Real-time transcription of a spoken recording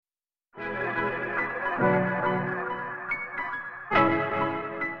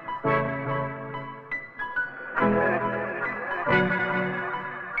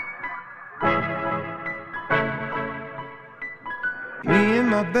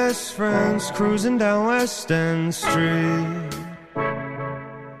my best friends cruising down West End Street,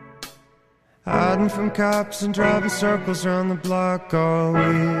 hiding from cops and driving circles around the block all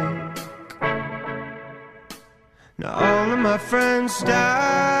week. Now all of my friends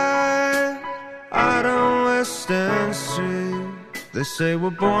died out on West End Street. They say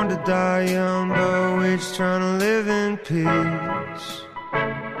we're born to die young, but we're just trying to live in peace.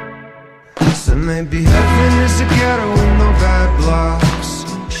 So maybe heaven is a ghetto with no bad blocks,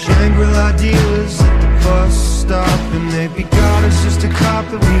 Shangri-La dealers at the bus stop, and maybe God is just a cop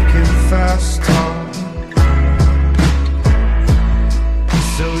that we can fast talk.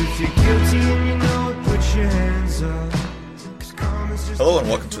 So if you're guilty and you know it, put your hands up. Hello and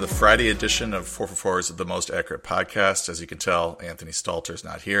welcome to the Friday edition of 444's The Most Accurate Podcast. As you can tell, Anthony Stalter is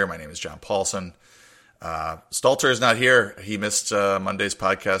not here. My name is John Paulsen. Stalter is not here. He missed Monday's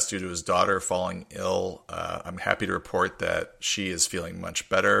podcast due to his daughter falling ill. I'm happy to report that she is feeling much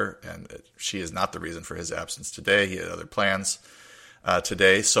better, and she is not the reason for his absence today. He had other plans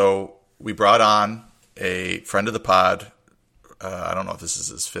today. So we brought on a friend of the pod. I don't know if this is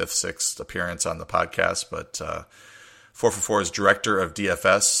his fifth, sixth appearance on the podcast, but 444's director of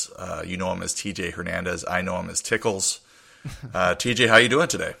DFS. You know him as TJ Hernandez. I know him as Tickles. TJ, how you doing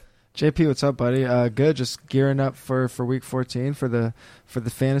today? JP, what's up, buddy? Good. Just gearing up for week 14 for the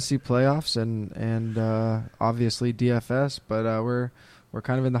fantasy playoffs and obviously DFS. But we're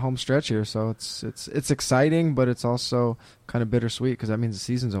kind of in the home stretch here, so it's exciting, but it's also kind of bittersweet because that means the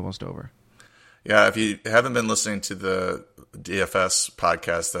season's almost over. Yeah, if you haven't been listening to the DFS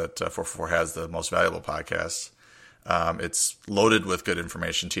podcast that 444 has, the most valuable podcast, it's loaded with good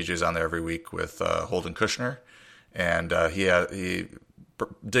information. TJ's on there every week with Holden Kushner, and he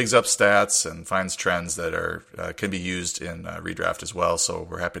digs up stats and finds trends that are can be used in redraft as well. So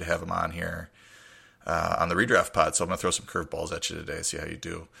we're happy to have him on here on the redraft pod. So I'm going to throw some curveballs at you today, see how you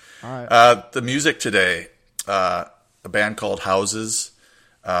do. All right. The music today, a band called Houses.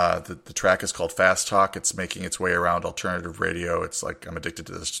 The track is called Fast Talk. It's making its way around alternative radio. It's like I'm addicted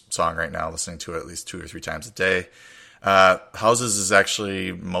to this song right now, listening to it at least 2 or 3 times a day. Houses is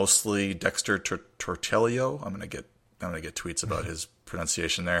actually mostly Dexter Tortellio. I'm gonna get tweets about his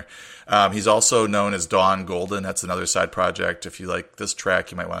pronunciation there. He's also known as Dawn Golden. That's another side project. If you like this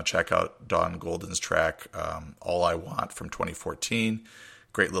track, you might want to check out Dawn Golden's track, All I Want from 2014.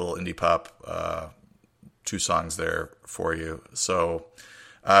 Great little indie pop, 2 songs there for you. So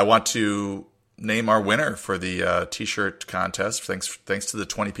I want to name our winner for the t-shirt contest. Thanks to the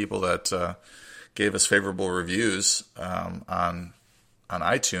 20 people that gave us favorable reviews on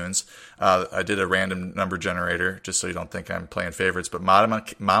iTunes. I did a random number generator just so you don't think I'm playing favorites. But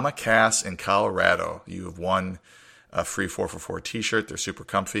Mama Cass in Colorado, you have won a free 444 t-shirt. They're super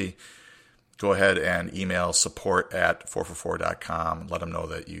comfy. Go ahead and email support@444.com. Let them know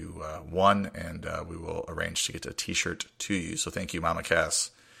that you won, and we will arrange to get a t-shirt to you. So thank you, Mama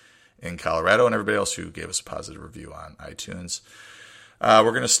Cass in Colorado, and everybody else who gave us a positive review on iTunes.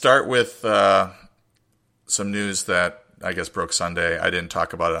 We're going to start with some news that I guess broke Sunday. I didn't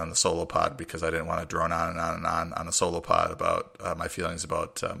talk about it on the solo pod because I didn't want to drone on and on the solo pod about my feelings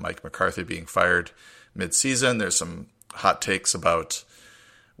about Mike McCarthy being fired mid-season. There's some hot takes about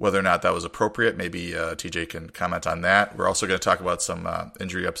whether or not that was appropriate. Maybe TJ can comment on that. We're also going to talk about some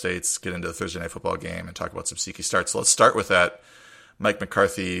injury updates, get into the Thursday Night Football game, and talk about some Siki starts. So let's start with that. Mike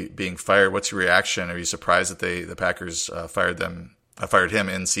McCarthy being fired. What's your reaction? Are you surprised that the Packers fired him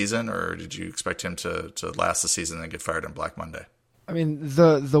in season, or did you expect him to last the season and get fired on Black Monday? I mean,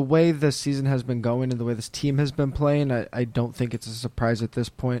 the way this season has been going and the way this team has been playing, I don't think it's a surprise at this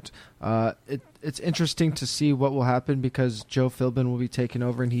point. It's interesting to see what will happen because Joe Philbin will be taking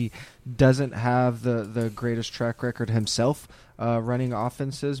over, and he doesn't have the greatest track record himself running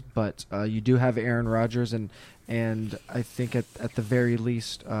offenses, but you do have Aaron Rodgers, and I think at the very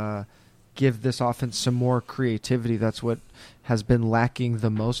least give this offense some more creativity. That's what has been lacking the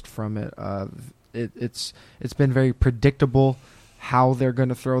most from it. It's been very predictable how they're going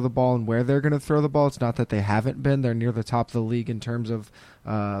to throw the ball and where they're going to throw the ball. It's not that they haven't been. They're near the top of the league in terms of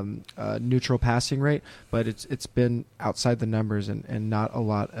neutral passing rate, but it's been outside the numbers and not a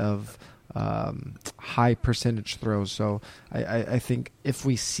lot of high percentage throws. So I think if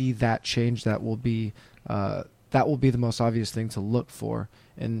we see that change, that will be the most obvious thing to look for,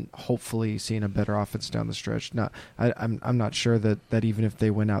 and hopefully seeing a better offense down the stretch. I'm not sure that even if they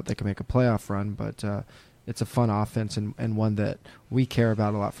win out, they can make a playoff run, but it's a fun offense and one that we care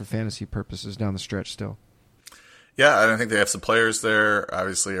about a lot for fantasy purposes down the stretch still. Yeah, I think they have some players there.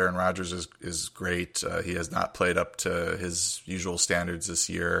 Obviously, Aaron Rodgers is great. He has not played up to his usual standards this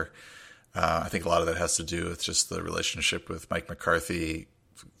year. I think a lot of that has to do with just the relationship with Mike McCarthy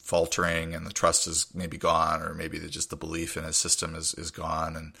faltering and the trust is maybe gone, or maybe just the belief in his system is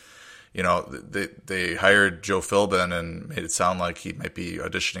gone. And, they hired Joe Philbin and made it sound like he might be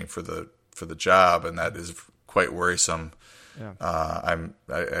auditioning for the job, and that is quite worrisome. Yeah. I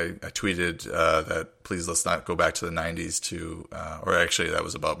tweeted that please let's not go back to the 90s or actually that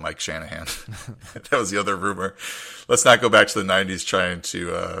was about Mike Shanahan. That was the other rumor. Let's not go back to the 90s trying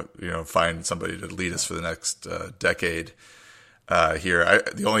to find somebody to lead us for the next decade. Here,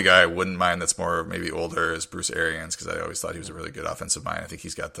 the only guy I wouldn't mind that's more maybe older is Bruce Arians, because I always thought he was a really good offensive mind. I think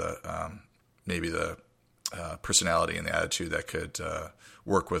he's got the maybe the personality and the attitude that could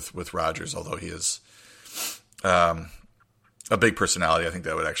work with Rodgers, although he is a big personality. I think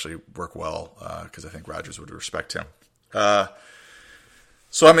that would actually work well because I think Rodgers would respect him.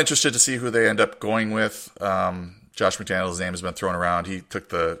 So I'm interested to see who they end up going with. Josh McDaniels' name has been thrown around. He took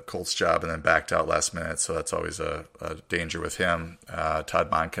the Colts job and then backed out last minute, so that's always a danger with him. Todd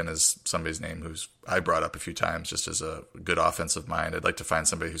Monken is somebody's name who's I brought up a few times just as a good offensive mind. I'd like to find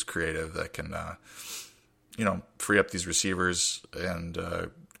somebody who's creative that can free up these receivers and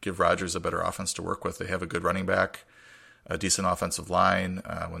give Rodgers a better offense to work with. They have a good running back, a decent offensive line.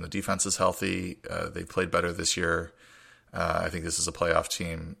 When the defense is healthy, they played better this year. I think this is a playoff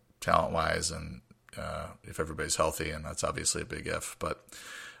team talent-wise, and if everybody's healthy, and that's obviously a big if. But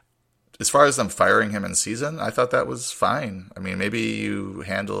as far as them firing him in season, I thought that was fine. I mean, maybe you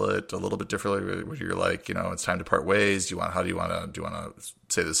handle it a little bit differently where you're like, it's time to part ways. Do you want to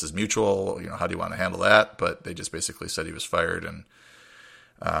say this is mutual? How do you want to handle that? But they just basically said he was fired. And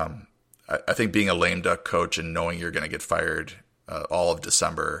I think being a lame duck coach and knowing you're going to get fired all of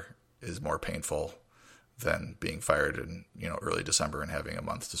December is more painful than being fired in early December and having a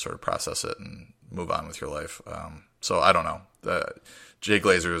month to sort of process it and move on with your life. So I don't know. Jay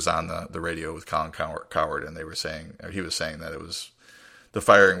Glazer was on the radio with Colin Cowherd, and he was saying that the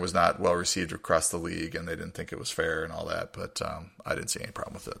firing was not well received across the league, and they didn't think it was fair and all that. But I didn't see any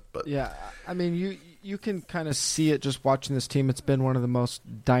problem with it. But yeah, I mean, you can kind of see it just watching this team. It's been one of the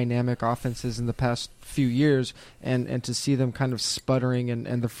most dynamic offenses in the past few years, and to see them kind of sputtering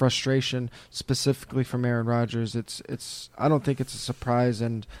and the frustration specifically from Aaron Rodgers, it's I don't think it's a surprise,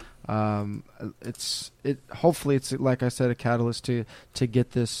 and hopefully it's, like I said, a catalyst to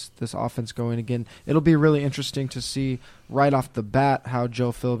get this offense going again. It'll be really interesting to see right off the bat how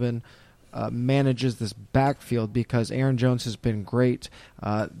Joe Philbin manages this backfield, because Aaron Jones has been great,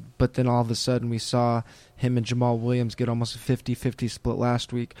 but then all of a sudden we saw him and Jamal Williams get almost a 50-50 split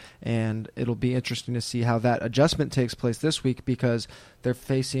last week, and it'll be interesting to see how that adjustment takes place this week, because they're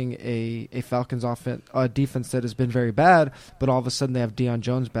facing a Falcons defense that has been very bad, but all of a sudden they have Deion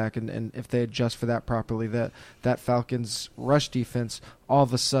Jones back, and if they adjust for that properly, that Falcons rush defense all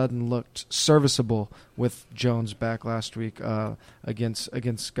of a sudden looked serviceable with Jones back last week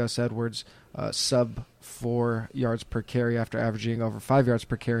against Gus Edwards, sub 4 yards per carry after averaging over 5 yards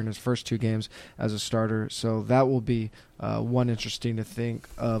per carry in his first 2 games as a starter. So that will be one interesting to think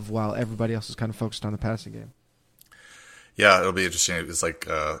of while everybody else is kind of focused on the passing game. Yeah, it'll be interesting. It's like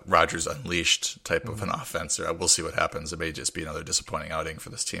Rodgers Unleashed type of an offense. We'll see what happens. It may just be another disappointing outing for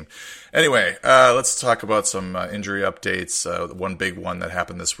this team. Anyway, let's talk about some injury updates. One big one that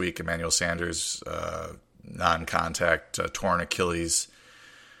happened this week, Emmanuel Sanders, non-contact, torn Achilles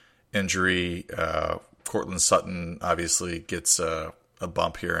injury. Cortland Sutton obviously gets a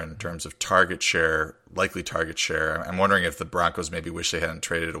bump here in terms of likely target share. I'm wondering if the Broncos maybe wish they hadn't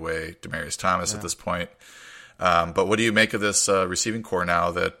traded away Demaryius Thomas at this point. But what do you make of this receiving core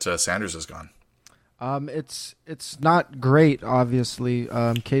now that Sanders is gone? It's not great, obviously.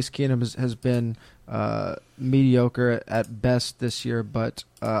 Case Keenum has been mediocre at best this year, but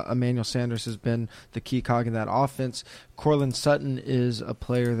Emmanuel Sanders has been the key cog in that offense. Cortland Sutton is a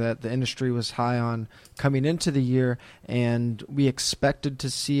player that the industry was high on coming into the year, and we expected to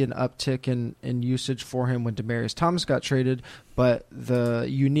see an uptick in usage for him when Demaryius Thomas got traded. But the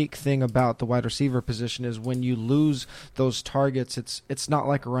unique thing about the wide receiver position is when you lose those targets, it's not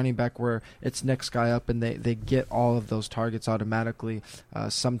like a running back where it's next guy up and they get all of those targets automatically.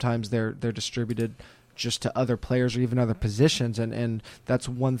 Sometimes they're distributed just to other players or even other positions, and that's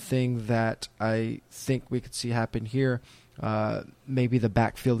one thing that I think we could see happen here. Maybe the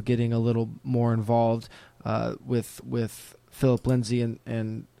backfield getting a little more involved with Phillip Lindsay,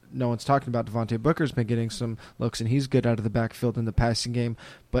 and no one's talking about Devontae Booker's been getting some looks, and he's good out of the backfield in the passing game.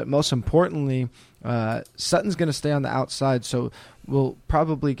 But most importantly, Sutton's going to stay on the outside, so we'll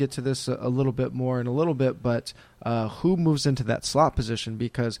probably get to this a little bit more in a little bit, but who moves into that slot position,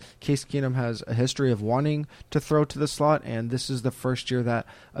 because Case Keenum has a history of wanting to throw to the slot, and this is the first year that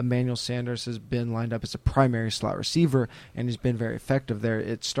Emmanuel Sanders has been lined up as a primary slot receiver, and he's been very effective there.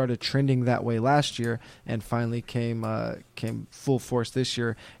 It started trending that way last year and finally came full force this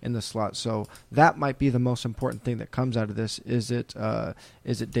year in the slot. So that might be the most important thing that comes out of this. Is it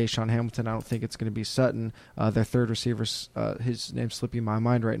DeSean Hamilton? I don't think it's going to be Sutton. Their third receiver, his name's slipping my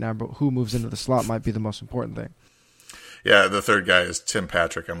mind right now, but who moves into the slot might be the most important thing. Yeah, the third guy is Tim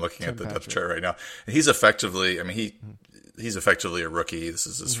Patrick. I'm looking at the depth chart right now. And he's effectively, he's effectively a rookie. This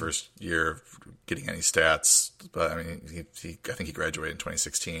is his first year of getting any stats. But I think he graduated in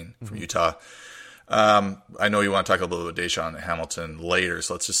 2016 from Utah. I know you want to talk a little bit about DeSean Hamilton later,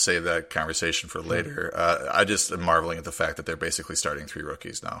 so let's just save that conversation for later. I just am marveling at the fact that they're basically starting three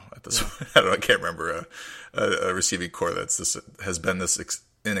rookies now. At this, I can't remember a receiving core has been this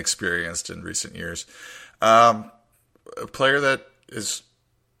inexperienced in recent years. A player that is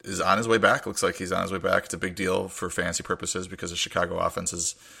on his way back. Looks like he's on his way back. It's a big deal for fantasy purposes because the Chicago offense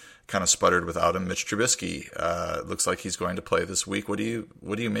is kind of sputtered without him. Mitch Trubisky looks like he's going to play this week. What do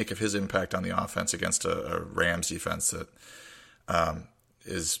you make of his impact on the offense against a Rams defense that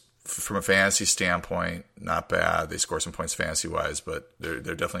is, from a fantasy standpoint, not bad? They score some points fantasy wise, but they're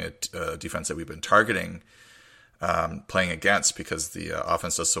definitely a defense that we've been targeting playing against because the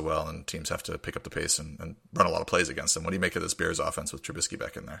offense does so well and teams have to pick up the pace and run a lot of plays against them. What do you make of this Bears offense with Trubisky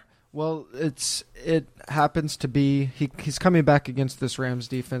back in there? Well, it happens to be he's coming back against this Rams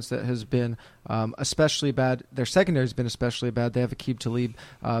defense that has been especially bad. Their secondary has been especially bad. They have Aqib Talib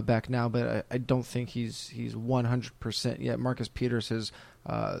back now, but I don't think he's 100% yet. Marcus Peters has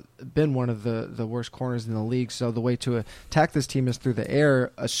been one of the worst corners in the league. So the way to attack this team is through the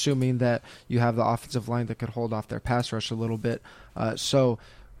air, assuming that you have the offensive line that could hold off their pass rush a little bit. So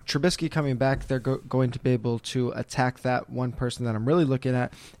Trubisky coming back, they're going to be able to attack that. One person that I'm really looking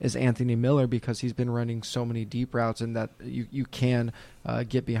at is Anthony Miller because he's been running so many deep routes and that you can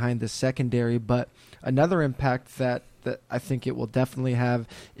get behind the secondary. But another impact that I think it will definitely have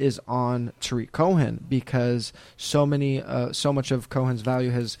is on Tariq Cohen because so much of Cohen's value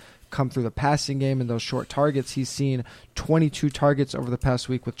has come through the passing game and those short targets. He's seen 22 targets over the past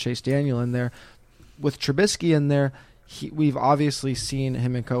week with Chase Daniel in there. With Trubisky in there, we've obviously seen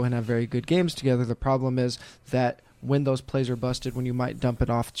him and Cohen have very good games together. The problem is that when those plays are busted, when you might dump it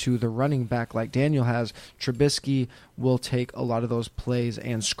off to the running back like Daniel has, Trubisky will take a lot of those plays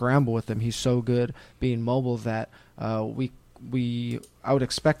and scramble with them. He's so good being mobile that I would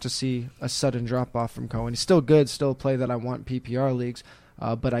expect to see a sudden drop-off from Cohen. He's still good, still a play that I want in PPR leagues,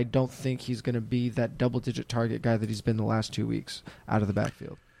 but I don't think he's going to be that double-digit target guy that he's been the last 2 weeks out of the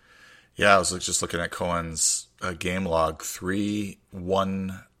backfield. Yeah, I was just looking at Cohen's game log, 3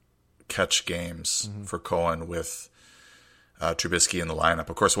 one-catch games for Cohen with Trubisky in the lineup.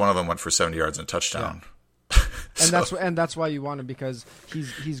 Of course, one of them went for 70 yards and a touchdown. Yeah. And that's why you want him because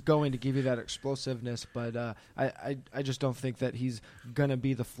he's going to give you that explosiveness, but I just don't think that he's going to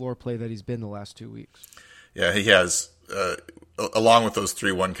be the floor play that he's been the last 2 weeks. Yeah, he has. Along with those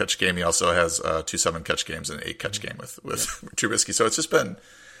 3 one-catch games, he also has 2 7-catch games and an 8-catch game with Trubisky. So it's just been.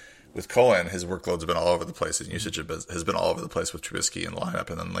 With Cohen, his workload's been all over the place. His usage has been all over the place with Trubisky in the lineup.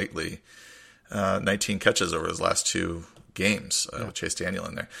 And then lately, 19 catches over his last 2 games with Chase Daniel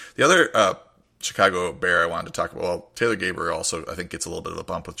in there. The other Chicago Bear I wanted to talk about, well, Taylor Gabriel also, I think, gets a little bit of a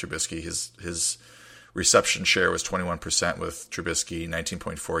bump with Trubisky. His reception share was 21% with Trubisky,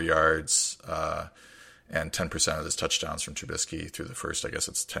 19.4 yards, and 10% of his touchdowns from Trubisky through the first, I guess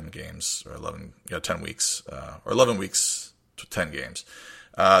it's 10 games or 10 weeks, or 11 weeks to 10 games.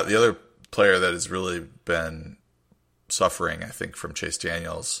 The other player that has really been suffering, I think, from Chase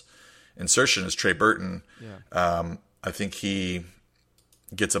Daniel's insertion is Trey Burton. Yeah. I think he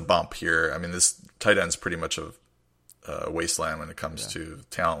gets a bump here. I mean, this tight end's pretty much a wasteland when it comes to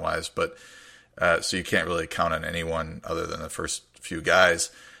talent-wise, but so you can't really count on anyone other than the first few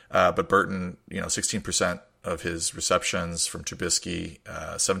guys. But Burton, 16% of his receptions from Trubisky,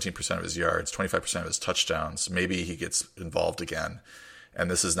 17% of his yards, 25% of his touchdowns. Maybe he gets involved again. And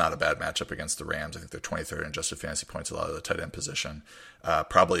this is not a bad matchup against the Rams. I think they're 23rd in adjusted fantasy points, a lot of the tight end position.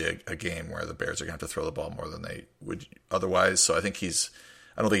 Probably a game where the Bears are going to have to throw the ball more than they would otherwise. So I think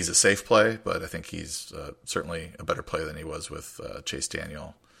I don't think he's a safe play, but I think he's certainly a better play than he was with Chase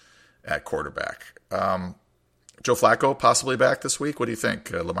Daniel at quarterback. Joe Flacco possibly back this week. What do you think?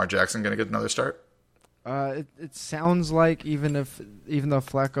 Lamar Jackson going to get another start? It sounds like even though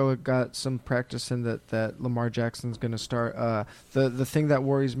Flacco got some practice in that Lamar Jackson's going to start. The thing that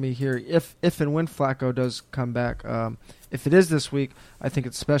worries me here, if and when Flacco does come back, if it is this week, I think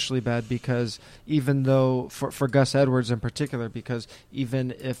it's especially bad because even though for Gus Edwards in particular, because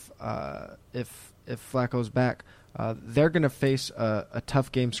even if Flacco's back. They're going to face a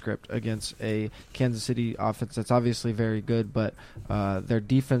tough game script against a Kansas City offense that's obviously very good, but their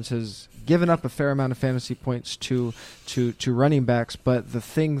defense has given up a fair amount of fantasy points to running backs. But the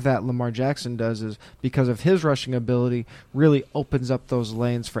thing that Lamar Jackson does is, because of his rushing ability, really opens up those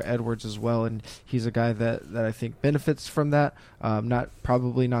lanes for Edwards as well, and he's a guy that I think benefits from that.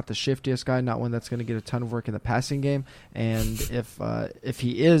 Probably not the shiftiest guy, not one that's going to get a ton of work in the passing game, and if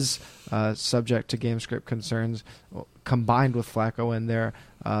he is subject to game script concerns, combined with Flacco in there,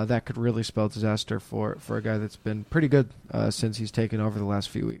 that could really spell disaster for a guy that's been pretty good since he's taken over the last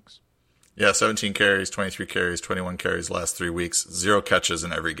few weeks. Yeah, 17 carries, 23 carries, 21 carries last 3 weeks, 0 catches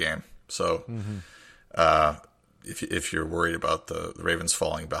in every game. So if you're worried about the Ravens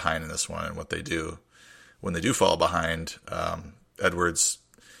falling behind in this one and what they do, when they do fall behind, Edwards,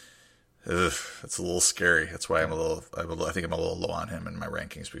 it's a little scary. That's why I think I'm a little low on him in my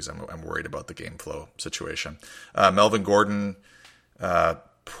rankings because I'm worried about the game flow situation. Melvin Gordon,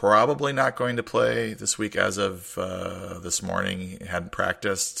 probably not going to play this week as of this morning. He hadn't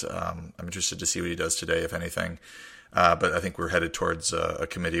practiced. I'm interested to see what he does today, if anything. But I think we're headed towards a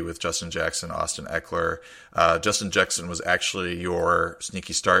committee with Justin Jackson, Austin Ekeler. Justin Jackson was actually your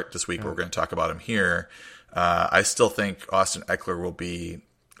sneaky start this week. We're going to talk about him here. I still think Austin Ekeler will be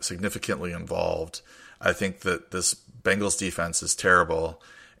significantly involved. I think that this Bengals defense is terrible,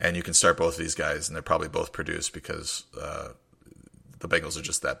 and you can start both of these guys, and they're probably both produced because the Bengals are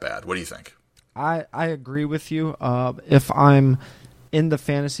just that bad. What do you think? I agree with you. If I'm in the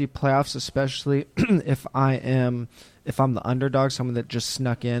fantasy playoffs, especially if I'm the underdog, someone that just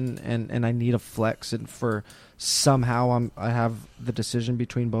snuck in and I need a flex, and for somehow I have the decision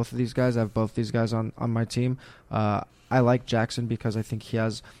between both of these guys. I have both these guys on my team. I like Jackson because I think he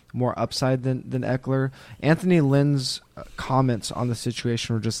has more upside than Ekeler. Anthony Lynn's comments on the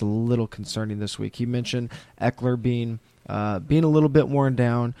situation were just a little concerning this week. He mentioned Ekeler being a little bit worn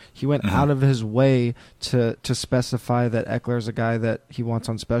down. He went out of his way to specify that Ekeler is a guy that he wants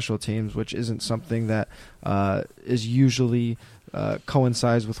on special teams, which isn't something that is usually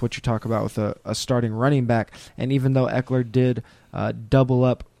coincides with what you talk about with a starting running back. And even though Ekeler did double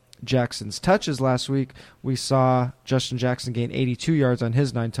up Jackson's touches last week, we saw Justin Jackson gain 82 yards on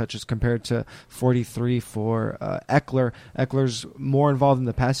his 9 touches compared to 43 for Ekeler. Ekeler's more involved in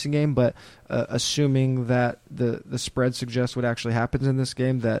the passing game, but assuming that the spread suggests what actually happens in this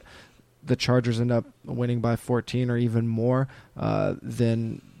game, that the Chargers end up winning by 14 or even more,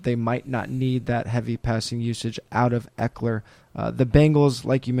 then they might not need that heavy passing usage out of Ekeler. The Bengals,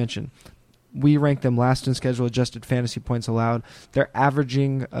 like you mentioned, we rank them last in schedule adjusted fantasy points allowed. They're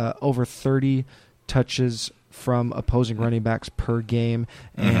averaging over 30 touches from opposing running backs per game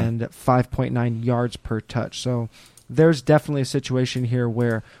and 5.9 yards per touch. So there's definitely a situation here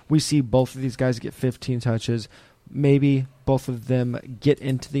where we see both of these guys get 15 touches. Maybe both of them get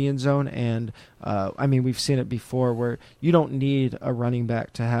into the end zone, and we've seen it before where you don't need a running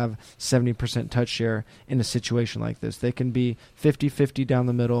back to have 70% touch share in a situation like this. They can be 50-50 down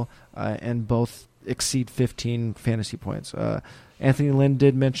the middle and both exceed 15 fantasy points. Anthony Lynn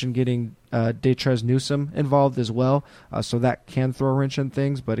did mention getting Detrez Newsome involved as well, so that can throw a wrench in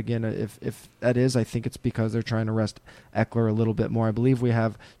things. But again, if that is, I think it's because they're trying to rest Ekeler a little bit more. I believe we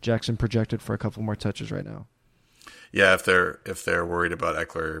have Jackson projected for a couple more touches right now. Yeah, if they're worried about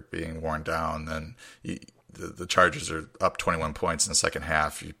Ekeler being worn down, then the Chargers are up 21 points in the second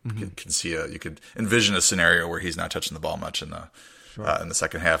half. You could envision a scenario where he's not touching the ball much in the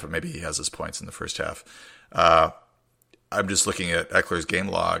second half, but maybe he has his points in the first half. I'm just looking at Eckler's game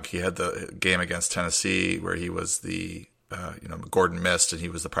log. He had the game against Tennessee where he was Gordon missed and he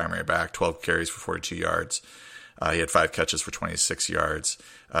was the primary back, 12 carries for 42 yards. He had 5 catches for 26 yards.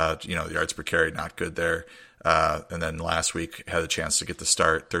 The yards per carry, not good there. And then last week had a chance to get the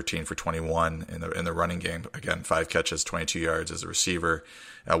start, 13 for 21 in the running game. Again, 5 catches, 22 yards as a receiver,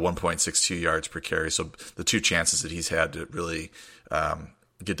 1.62 yards per carry. So the 2 chances that he's had to really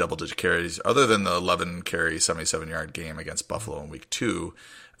get double-digit carries, other than the 11-carry, 77-yard game against Buffalo in week 2,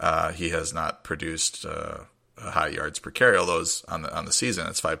 he has not produced high yards per carry. Although on the season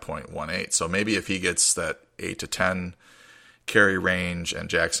it's 5.18. So maybe if he gets that 8 to 10 carry range and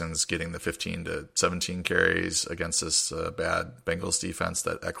Jackson's getting the 15 to 17 carries against this bad Bengals defense,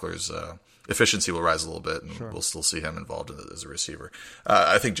 that Eckler's efficiency will rise a little bit, and we'll still see him involved as a receiver.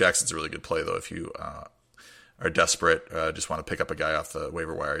 I think Jackson's a really good play, though. If you are desperate, just want to pick up a guy off the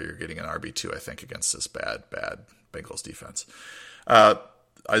waiver wire, you're getting an RB2, I think, against this bad Bengals defense.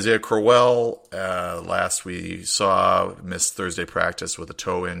 Isaiah Crowell, last we saw, missed Thursday practice with a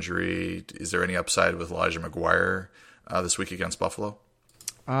toe injury. Is there any upside with Elijah McGuire this week against Buffalo?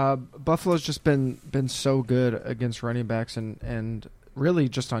 Buffalo's just been so good against running backs and really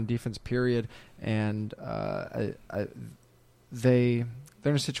just on defense, period. And they're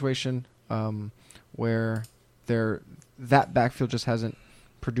in a situation where that backfield just hasn't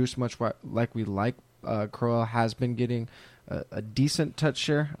produced much like we like. Crowell has been getting a decent touch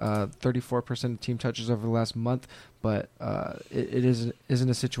share, 34% of team touches over the last month, but it isn't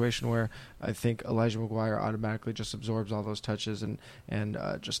a situation where I think Elijah McGuire automatically just absorbs all those touches and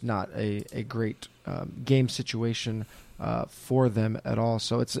just not a great game situation for them at all.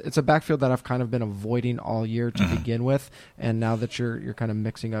 So it's a backfield that I've kind of been avoiding all year to begin with, and now that you're kind of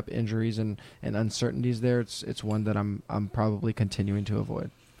mixing up injuries and uncertainties there, it's one that I'm probably continuing to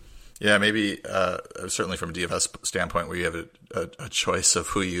avoid. Yeah, maybe certainly from a DFS standpoint, where you have a choice of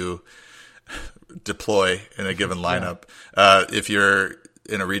who you deploy in a given lineup. If you're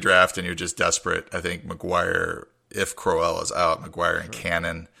in a redraft and you're just desperate, I think McGuire, if Crowell is out, McGuire and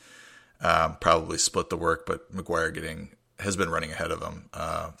Cannon probably split the work, but McGuire has been running ahead of him.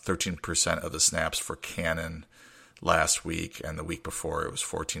 13% of the snaps for Cannon last week, and the week before it was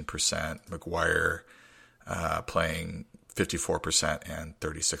 14%. McGuire playing 54% and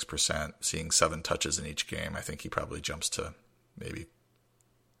 36%, seeing 7 touches in each game. I think he probably jumps to maybe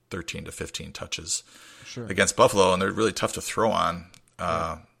 13 to 15 touches against Buffalo, and they're really tough to throw on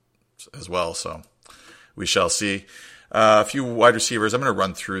as well. So we shall see. A few wide receivers. I'm going to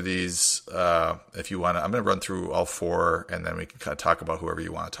run through these if you want to. I'm going to run through all 4, and then we can kind of talk about whoever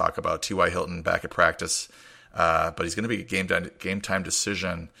you want to talk about. T.Y. Hilton back at practice, but he's going to be a game time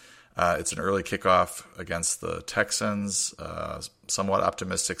decision. It's an early kickoff against the Texans. Somewhat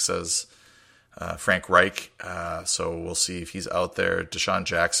optimistic, says Frank Reich. So we'll see if he's out there. DeSean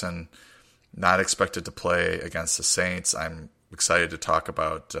Jackson, not expected to play against the Saints. I'm excited to talk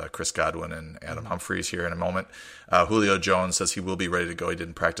about Chris Godwin and Adam Humphries here in a moment. Julio Jones says he will be ready to go. He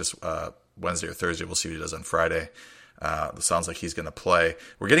didn't practice Wednesday or Thursday. We'll see what he does on Friday. It sounds like he's going to play.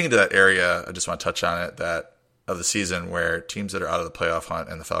 We're getting into that area. I just want to touch on it, that of the season where teams that are out of the playoff hunt,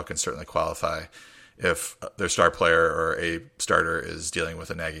 and the Falcons certainly qualify, if their star player or a starter is dealing with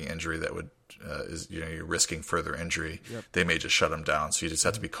a nagging injury that would you're risking further injury, they may just shut them down. So you just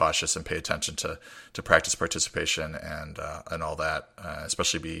have to be cautious and pay attention to practice participation and all that,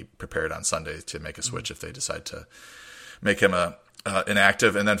 especially be prepared on Sunday to make a switch if they decide to make him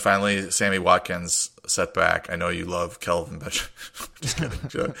inactive. And then finally, Sammy Watkins setback. I know you love Kelvin, but just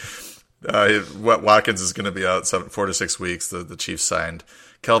kidding. Watkins is going to be out 4 to 6 weeks. The Chiefs signed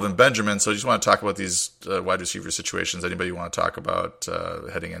Kelvin Benjamin. So I just want to talk about these wide receiver situations. Anybody you want to talk about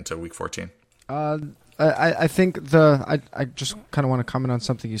heading into Week 14? I think I just kind of want to comment on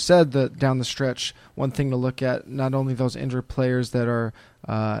something you said, that down the stretch, one thing to look at, not only those injured players that are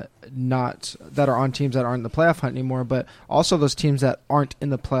on teams that aren't in the playoff hunt anymore, but also those teams that aren't in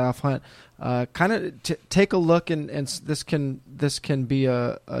the playoff hunt. Kind of take a look, and this can be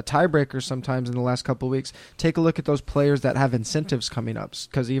a tiebreaker sometimes in the last couple of weeks. Take a look at those players that have incentives coming up,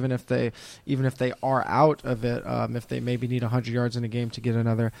 because even if they are out of it, if they maybe need 100 yards in a game to get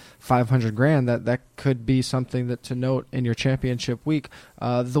another $500,000, that could be something to note in your championship week.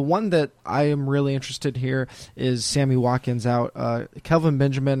 The one that I am really interested here is Sammy Watkins out. Kelvin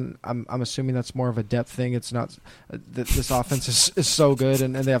Benjamin, I'm assuming that's more of a depth thing. It's not this offense is so good,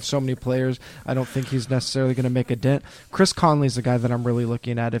 and they have so many players. I don't think he's necessarily going to make a dent. Chris Conley's the guy that I'm really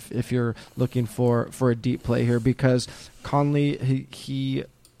looking at if you're looking for a deep play here, because Conley he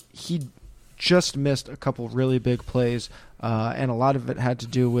just missed a couple really big plays, and a lot of it had to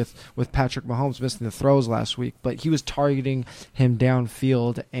do with Patrick Mahomes missing the throws last week, but he was targeting him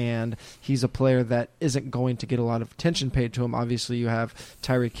downfield, and he's a player that isn't going to get a lot of attention paid to him. Obviously, you have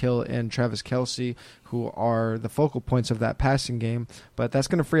Tyreek Hill and Travis Kelce, who are the focal points of that passing game, but that's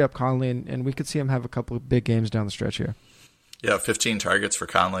going to free up Conley, and we could see him have a couple of big games down the stretch here. Yeah, 15 targets for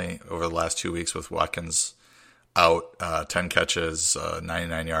Conley over the last 2 weeks with Watkins out, 10 catches,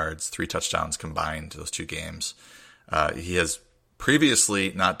 99 yards, 3 touchdowns combined those 2 games. He has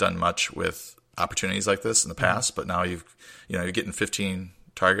previously not done much with opportunities like this in the past, but now you're getting 15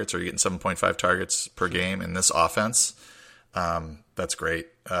 targets, or you're getting 7.5 targets per game in this offense. That's great.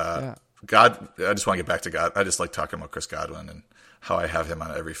 I just want to get back to God. I just like talking about Chris Godwin and how I have him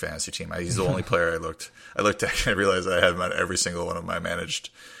on every fantasy team. He's the only player I looked at. I realized I had him on every single one of my managed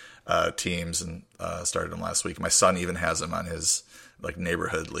teams and started him last week. My son even has him on his like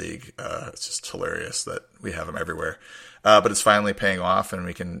neighborhood league. It's just hilarious that we have him everywhere. But it's finally paying off, and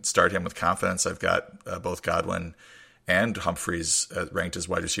we can start him with confidence. I've got both Godwin and Humphries ranked as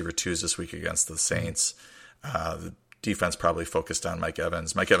wide receiver 2s this week against the Saints. The defense probably focused on Mike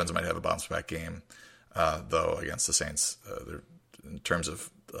Evans. Mike Evans might have a bounce back game, though, against the Saints. In terms of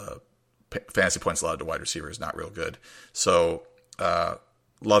fantasy points allowed to wide receivers, not real good. So,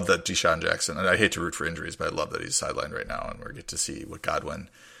 love that DeSean Jackson, and I hate to root for injuries, but I love that he's sidelined right now, and we get to see what Godwin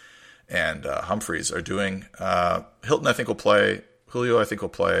and Humphries are doing. Hilton, I think, will play. Julio, I think, will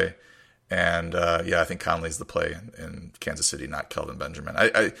play. And, I think Conley's the play in Kansas City, not Kelvin Benjamin.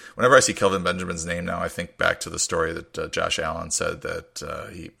 I whenever I see Kelvin Benjamin's name now, I think back to the story that Josh Allen said that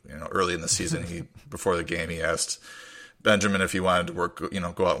he, early in the season, before the game, he asked Benjamin if he wanted to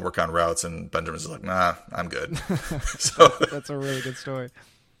go out and work on routes, and Benjamin's like, "Nah, I'm good." So that's a really good story.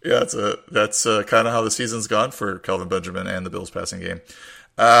 Yeah, that's kind of how the season's gone for Kelvin Benjamin and the Bills passing game.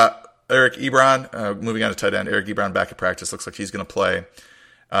 Eric Ebron, moving on to tight end. Eric Ebron back at practice. Looks like he's going to play.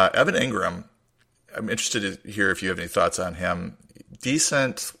 Evan Ingram, I'm interested to hear if you have any thoughts on him.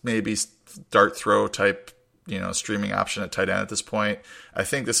 Decent, maybe dart throw type, streaming option at tight end at this point. I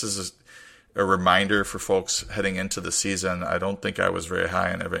think this is a reminder for folks heading into the season. I don't think I was very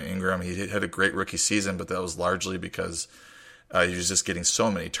high on Evan Ingram. He had a great rookie season, but that was largely because he was just getting so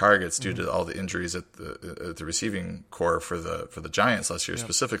many targets due to all the injuries at the receiving core for the Giants last year,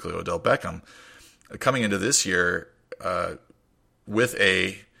 specifically Odell Beckham. Coming into this year, with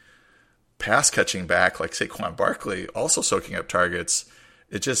a pass-catching back like Saquon Barkley also soaking up targets,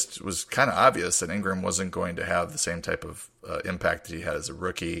 it just was kind of obvious that Ingram wasn't going to have the same type of impact that he had as a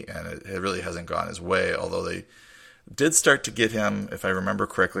rookie, and it really hasn't gone his way, although they did start to get him, if I remember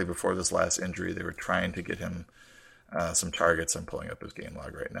correctly, before this last injury, they were trying to get him some targets. I'm pulling up his game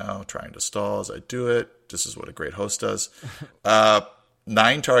log right now, trying to stall as I do it. This is what a great host does.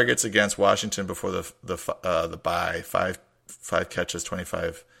 9 targets against Washington before the bye, five catches,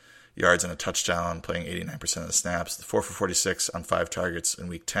 25 yards and a touchdown, playing 89% of the snaps, 4 for 46 on 5 targets in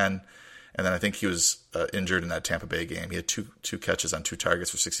week 10. And then I think he was injured in that Tampa Bay game. He had two catches on 2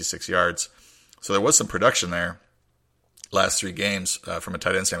 targets for 66 yards. So there was some production there last 3 games from a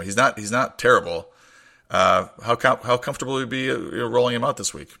tight end standpoint. He's not terrible. How comfortable would you be rolling him out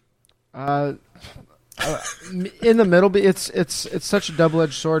this week? In the middle, it's such a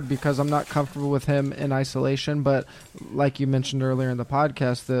double-edged sword because I'm not comfortable with him in isolation. But like you mentioned earlier in the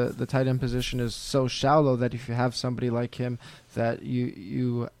podcast, the tight end position is so shallow that if you have somebody like him, that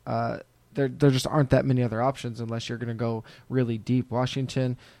there just aren't that many other options unless you're going to go really deep.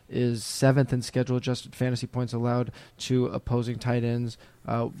 Washington is 7th in schedule-adjusted fantasy points allowed to opposing tight ends.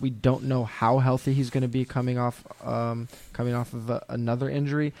 We don't know how healthy he's going to be coming off of another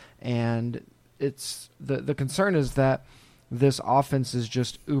injury, and it's the concern is that this offense is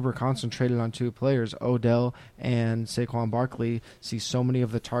just uber concentrated on 2 players. Odell and Saquon Barkley see so many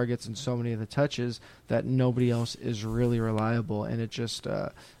of the targets and so many of the touches that nobody else is really reliable. And it just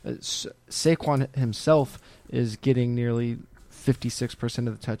Saquon himself is getting nearly 56%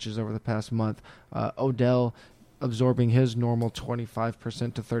 of the touches over the past month. Odell absorbing his normal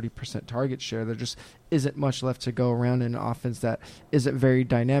 25% to 30% target share. There just isn't much left to go around in an offense that isn't very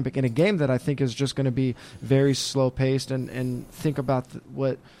dynamic in a game that I think is just going to be very slow-paced. And think about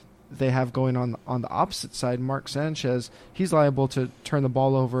what they have going on the opposite side. Mark Sanchez, he's liable to turn the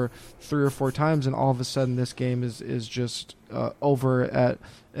ball over 3 or 4 times, and all of a sudden this game is just over at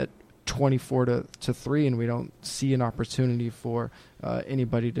 24 to 3, and we don't see an opportunity for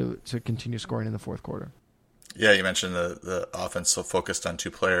anybody to continue scoring in the fourth quarter. Yeah, you mentioned the offense so focused on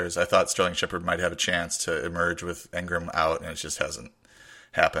 2 players. I thought Sterling Shepard might have a chance to emerge with Ingram out, and it just hasn't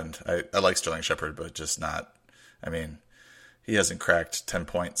happened. I like Sterling Shepard, but just not. I mean, he hasn't cracked 10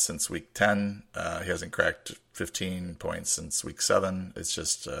 points since week 10. He hasn't cracked 15 points since week 7. It's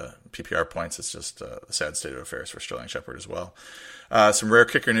just PPR points. It's just a sad state of affairs for Sterling Shepard as well. Some rare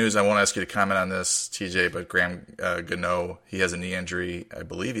kicker news. I won't ask you to comment on this, TJ, but Graham Gano, he has a knee injury. I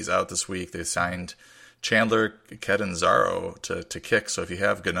believe he's out this week. They signed Chandler Catanzaro to kick. So if you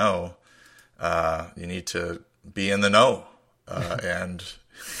have Gano, you need to be in the know. And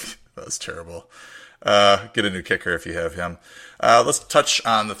that's terrible. Get a new kicker if you have him. Let's touch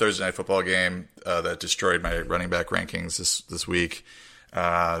on the Thursday Night Football game that destroyed my running back rankings this week.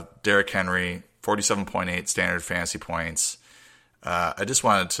 Derrick Henry, 47.8 standard fantasy points. I just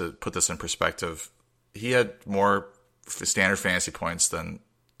wanted to put this in perspective. He had more standard fantasy points than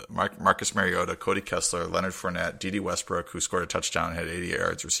Marcus Mariota, Cody Kessler, Leonard Fournette, Dede Westbrook, who scored a touchdown and had 80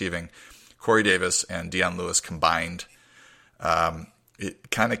 yards receiving, Corey Davis, and Deion Lewis combined.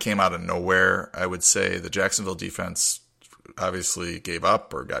 it kind of came out of nowhere. I would say the Jacksonville defense obviously gave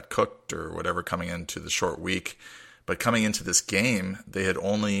up or got cooked or whatever coming into the short week. But coming into this game, they had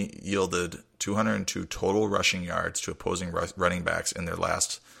only yielded 202 total rushing yards to opposing running backs in their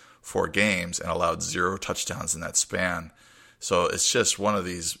last 4 games and allowed 0 touchdowns in that span. So it's just one of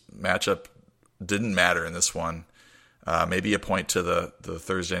these matchup didn't matter in this one. Maybe a point to the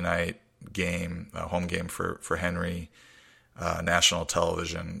Thursday night game, home game for Henry. National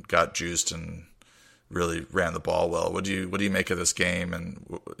television got juiced and really ran the ball well. What do you make of this game,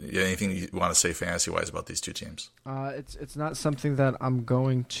 and anything you want to say fantasy wise about these two teams? It's not something that I'm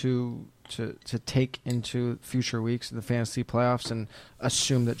going to take into future weeks of the fantasy playoffs and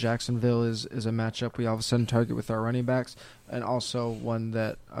assume that Jacksonville is a matchup we all of a sudden target with our running backs, and also one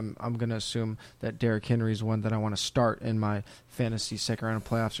that I'm going to assume that Derrick Henry is one that I want to start in my fantasy second round of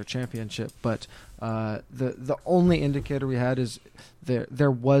playoffs or championship. But the only indicator we had is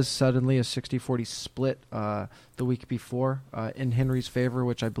there was suddenly a 60-40 split the week before in Henry's favor,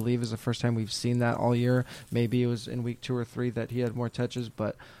 which I believe is the first time we've seen that all year. Maybe it was in week 2 or 3 that he had more touches,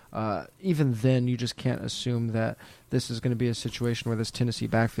 but even then you just can't assume that this is going to be a situation where this Tennessee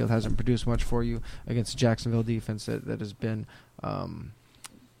backfield hasn't produced much for you against the Jacksonville defense that has been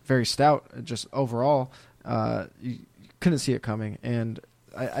very stout. Just overall, you couldn't see it coming, and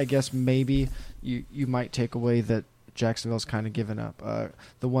I guess maybe you might take away that Jacksonville's kind of given up.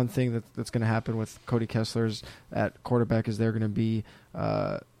 The one thing that's going to happen with Cody Kessler's at quarterback is they're going to be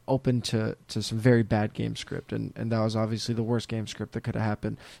open to some very bad game script, and that was obviously the worst game script that could have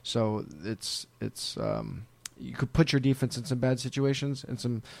happened. So it's you could put your defense in some bad situations and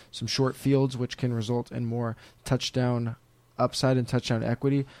some short fields, which can result in more touchdown upside and touchdown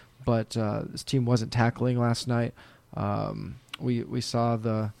equity. But this team wasn't tackling last night. We saw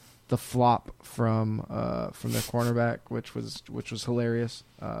the flop from their cornerback, which was hilarious.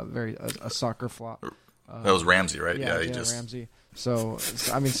 A soccer flop. That was Ramsey, right? Yeah, Ramsey. So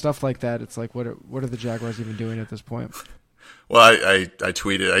I mean, stuff like that. It's like, what are the Jaguars even doing at this point? Well, I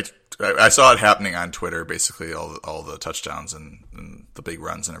tweeted. I saw it happening on Twitter. Basically, all the touchdowns and the big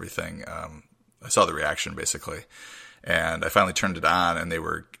runs and everything. I saw the reaction basically, and I finally turned it on, and they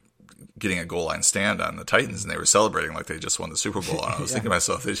were getting a goal line stand on the Titans, and they were celebrating like they just won the Super Bowl. And I was thinking to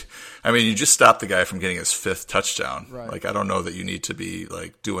myself, you just stopped the guy from getting his 5th touchdown. Right. Like, I don't know that you need to be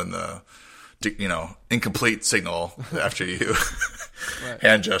like doing the, incomplete signal after you right.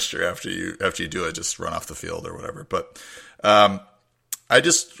 hand gesture after you do it, just run off the field or whatever. But I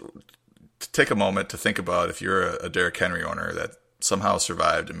just take a moment to think about if you're a Derrick Henry owner that somehow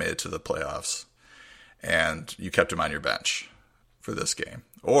survived and made it to the playoffs, and you kept him on your bench for this game,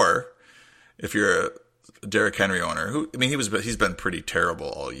 or if you're a Derrick Henry owner he's been pretty terrible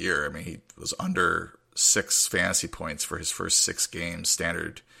all year. I mean, he was under 6 fantasy points for his first 6 games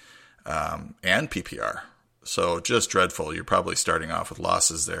standard and PPR. So just dreadful. You're probably starting off with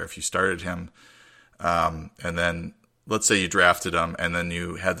losses there if you started him. And then let's say you drafted him and then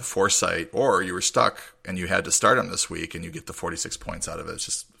you had the foresight, or you were stuck and you had to start him this week and you get the 46 points out of it. It's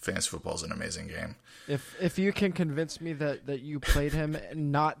just, fantasy football is an amazing game. If you can convince me that you played him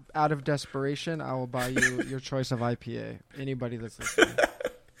not out of desperation, I will buy you your choice of IPA. Anybody that's listening.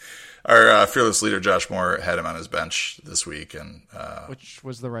 Our fearless leader, Josh Moore, had him on his bench this week, and which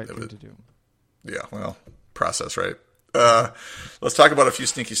was the right thing to do. Yeah, well, process, right? Let's talk about a few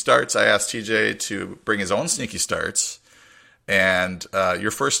sneaky starts. I asked TJ to bring his own sneaky starts. And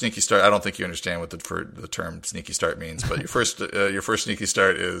your first sneaky start, I don't think you understand what the term sneaky start means, but your first sneaky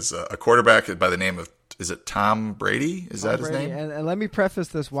start is a quarterback by the name of, is it Tom Brady? Is that his name? And let me preface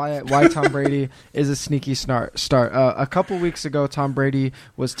this why Tom Brady is a sneaky start. A couple weeks ago, Tom Brady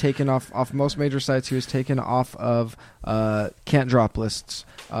was taken off most major sites. He was taken off of can't drop lists.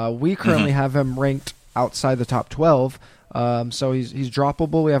 We currently have him ranked outside the top 12. So he's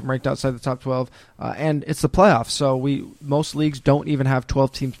droppable. We have him ranked outside the top 12, and it's the playoffs. So most leagues don't even have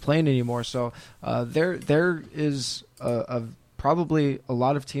 12 teams playing anymore. So there is probably a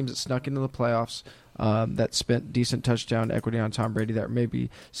lot of teams that snuck into the playoffs that spent decent touchdown equity on Tom Brady that may be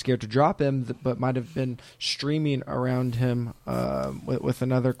scared to drop him, but might have been streaming around him with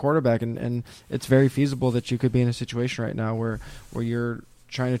another quarterback. And it's very feasible that you could be in a situation right now where you're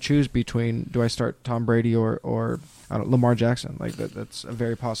trying to choose between, do I start Tom Brady or Lamar Jackson? Like that's a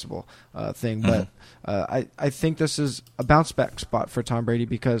very possible thing. But I think this is a bounce back spot for Tom Brady,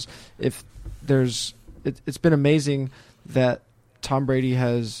 because if it's been amazing that Tom Brady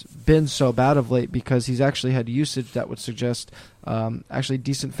has been so bad of late, because he's actually had usage that would suggest actually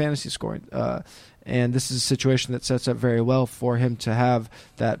decent fantasy scoring. And this is a situation that sets up very well for him to have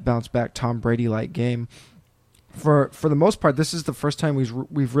that bounce back Tom Brady-like game. for the most part, this is the first time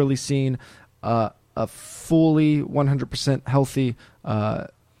we've really seen a fully 100% healthy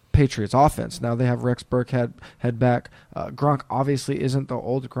Patriots offense. Now they have Rex Burkhead head back. Gronk obviously isn't the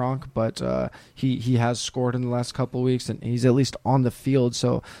old Gronk, but he has scored in the last couple of weeks, and he's at least on the field.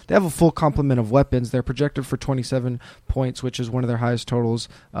 So they have a full complement of weapons. They're projected for 27 points, which is one of their highest totals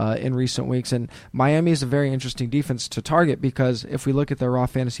in recent weeks. And Miami is a very interesting defense to target because if we look at their raw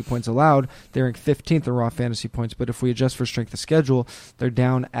fantasy points allowed, they're in 15th in raw fantasy points. But if we adjust for strength of schedule, they're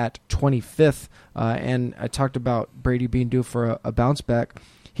down at 25th. And I talked about Brady being due for a bounce back.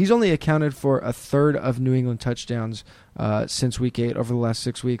 He's only accounted for a third of New England touchdowns since Week 8 over the last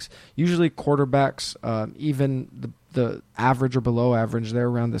 6 weeks. Usually quarterbacks, even the average or below average, they're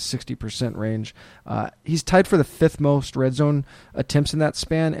around the 60% range. He's tied for the 5th most red zone attempts in that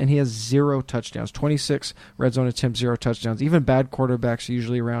span, and he has 0 touchdowns. 26 red zone attempts, 0 touchdowns. Even bad quarterbacks are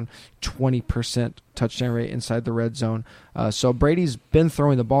usually around 20% touchdown rate inside the red zone. So Brady's been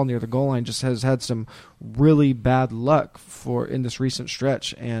throwing the ball near the goal line, just has had some really bad luck in this recent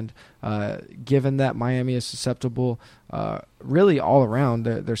stretch. And given that Miami is susceptible really all around,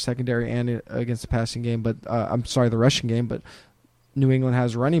 their secondary and against the passing game, but the rushing game, but New England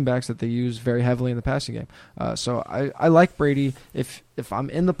has running backs that they use very heavily in the passing game. So I like Brady. If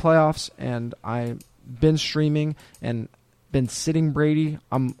I'm in the playoffs and I've been streaming and been sitting Brady,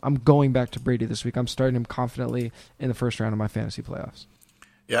 I'm going back to Brady this week. I'm starting him confidently in the first round of my fantasy playoffs.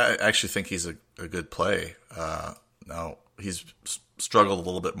 Yeah, I actually think he's a good play. Now, he's struggled a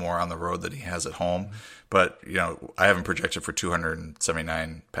little bit more on the road than he has at home, but I have him projected for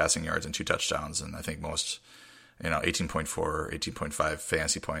 279 passing yards and 2 touchdowns, and I think most 18.4 or 18.5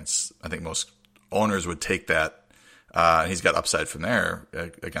 fantasy points. I think most owners would take that. He's got upside from there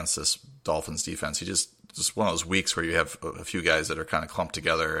against this Dolphins defense. He just one of those weeks where you have a few guys that are kind of clumped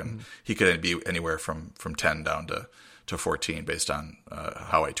together, and he could be anywhere from 10 down to 14 based on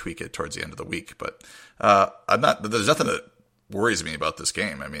how I tweak it towards the end of the week. But there's nothing that worries me about this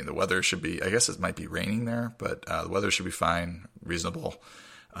game. I mean, the weather should be, I guess it might be raining there, but the weather should be fine, reasonable.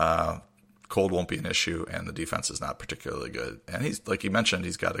 Cold won't be an issue, and the defense is not particularly good. And he's, like you mentioned,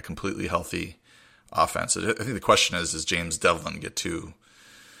 he's got a completely healthy offense. I think the question is, does James Devlin get 2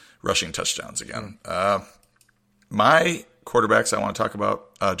 rushing touchdowns again? My quarterbacks I want to talk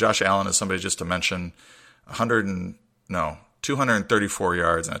about, Josh Allen is somebody just to mention. 234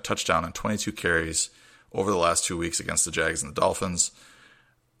 yards and a touchdown on 22 carries over the last 2 weeks against the Jags and the Dolphins.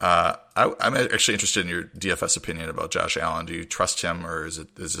 I'm actually interested in your DFS opinion about Josh Allen. Do you trust him, or is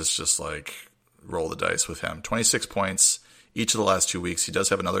this just like roll the dice with him? 26 points each of the last 2 weeks. He does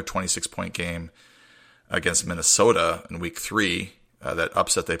have another 26-point game against Minnesota in Week 3, that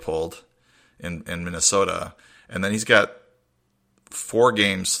upset they pulled in Minnesota. And then he's got 4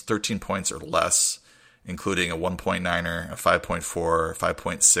 games, 13 points or less, including a 1.9er, a 5.4,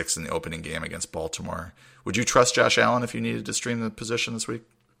 5.6 in the opening game against Baltimore. Would you trust Josh Allen if you needed to stream the position this week?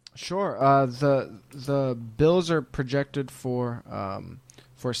 Sure. The Bills are projected for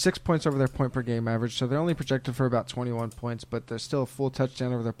 6 points over their point per game average, so they're only projected for about 21 points, but they're still a full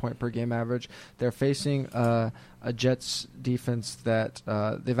touchdown over their point per game average. They're facing a Jets defense that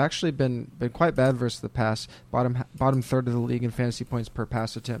they've actually been quite bad versus the pass, bottom third of the league in fantasy points per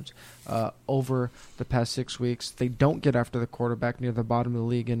pass attempt over the past 6 weeks. They don't get after the quarterback, near the bottom of the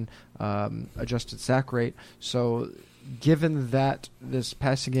league in adjusted sack rate. So given that this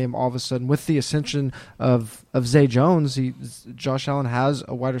passing game, all of a sudden, with the ascension of Zay Jones, Josh Allen has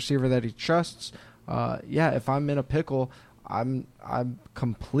a wide receiver that he trusts. If I'm in a pickle, I'm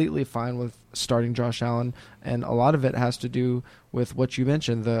completely fine with starting Josh Allen, and a lot of it has to do with what you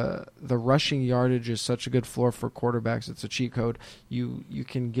mentioned. The rushing yardage is such a good floor for quarterbacks. It's a cheat code. You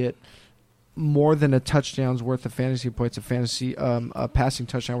can get more than a touchdown's worth of fantasy points, a passing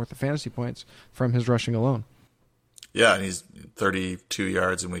touchdown worth of fantasy points from his rushing alone. Yeah, and he's 32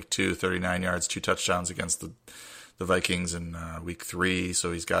 yards in Week 2, 39 yards, 2 touchdowns against the Vikings in Week 3.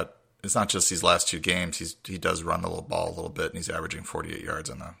 So he's got, it's not just these last 2 games. He does run the ball a little bit, and he's averaging 48 yards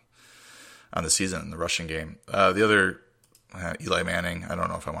on the season in the rushing game. The other, Eli Manning, I don't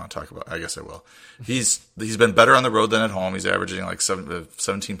know if I want to talk about. I guess I will. He's been better on the road than at home. He's averaging like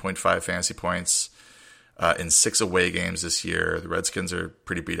 17.5 fantasy points in 6 away games this year. The Redskins are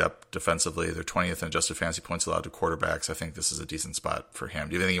pretty beat up defensively. They're 20th in adjusted fantasy points allowed to quarterbacks. I think this is a decent spot for him.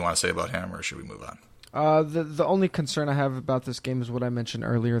 Do you have anything you want to say about him, or should we move on? The only concern I have about this game is what I mentioned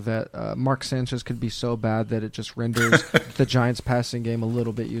earlier, that Mark Sanchez could be so bad that it just renders the Giants' passing game a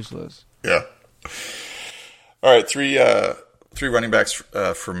little bit useless. Yeah. All right, three running backs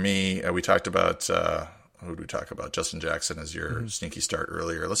for me. We talked about who did we talk about? Justin Jackson as your sneaky start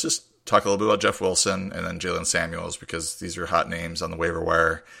earlier. Let's just talk a little bit about Jeff Wilson and then Jaylen Samuels because these are hot names on the waiver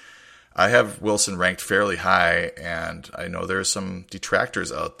wire. I have Wilson ranked fairly high, and I know there's some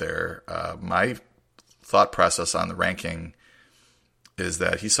detractors out there. My thought process on the ranking is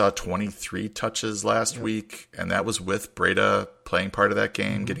that he saw 23 touches last week, and that was with Breda playing part of that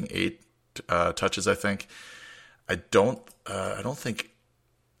game, getting 8 touches, I think. I don't think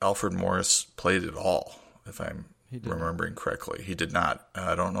Alfred Morris played at all, if I'm remembering correctly. He did not.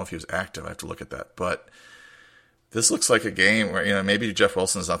 I don't know if he was active. I have to look at that. But this looks like a game where, maybe Jeff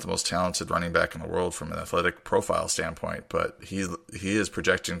Wilson is not the most talented running back in the world from an athletic profile standpoint, but he is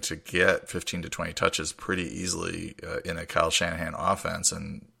projecting to get 15 to 20 touches pretty easily in a Kyle Shanahan offense.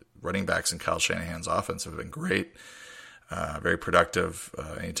 And running backs in Kyle Shanahan's offense have been great, very productive.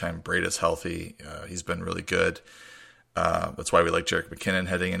 Anytime Breda's healthy, he's been really good. That's why we like Jerick McKinnon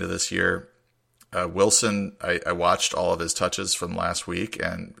heading into this year. Wilson, I watched all of his touches from last week,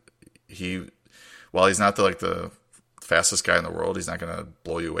 and while he's not the fastest guy in the world, he's not going to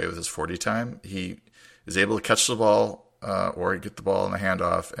blow you away with his 40 time. He is able to catch the ball or get the ball in the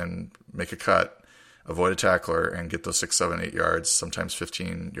handoff and make a cut, avoid a tackler, and get those 6, 7, 8 yards, sometimes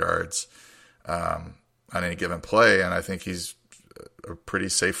 15 yards on any given play. And I think he's a pretty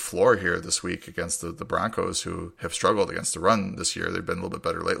safe floor here this week against the Broncos, who have struggled against the run this year. They've been a little bit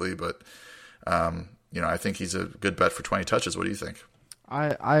better lately, but I think he's a good bet for 20 touches. What do you think?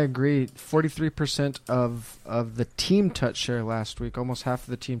 I agree. 43% of the team touch share last week, almost half of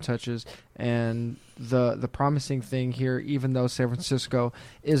the team touches. And the promising thing here, even though San Francisco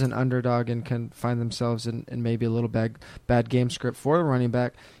is an underdog and can find themselves in maybe a little bad game script for the running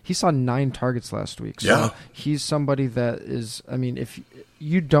back, he saw 9 targets last week. So he's somebody that is, if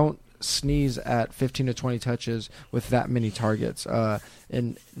you don't sneeze at 15 to 20 touches with that many targets.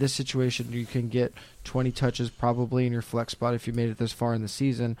 In this situation, you can get 20 touches probably in your flex spot if you made it this far in the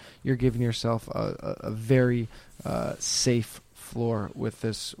season. You're giving yourself a very safe floor with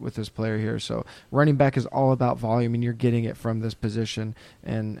this player here. So running back is all about volume, and you're getting it from this position.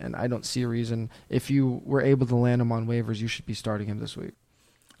 And I don't see a reason, if you were able to land him on waivers, you should be starting him this week.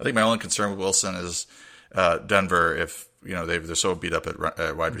 I think my only concern with Wilson is Denver, if they're so beat up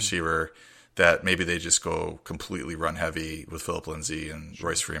at wide receiver that maybe they just go completely run heavy with Phillip Lindsay and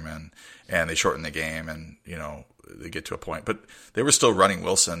Royce Freeman, and they shorten the game, and they get to a point. But they were still running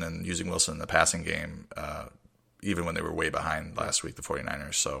Wilson and using Wilson in the passing game, even when they were way behind last week, the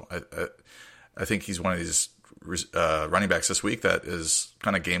 49ers. So I think he's one of these running backs this week that is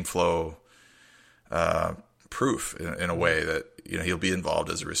kind of game flow proof in a way that he'll be involved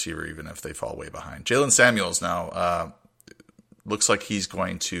as a receiver even if they fall way behind. Jaylen Samuels now looks like he's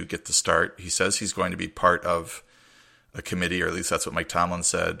going to get the start. He says he's going to be part of a committee, or at least that's what Mike Tomlin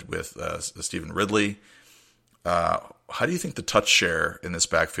said, with Stephen Ridley. How do you think the touch share in this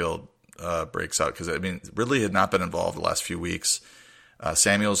backfield breaks out? Because Ridley had not been involved the last few weeks.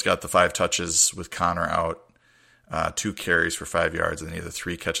 Samuels got the 5 touches with Connor out, 2 carries for 5 yards, and then he had the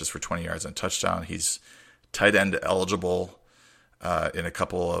 3 catches for 20 yards and a touchdown. He's tight end eligible in a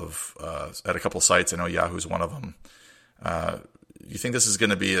couple of at a couple sites. I know Yahoo's one of them. You think this is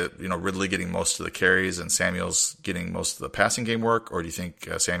going to be Ridley getting most of the carries and Samuels getting most of the passing game work, or do you think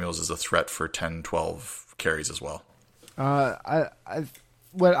Samuels is a threat for 10, 12 carries as well? I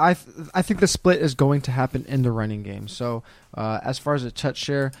think the split is going to happen in the running game. So as far as a touch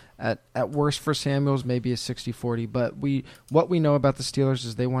share, at worst for Samuels, maybe a 60-40. But what we know about the Steelers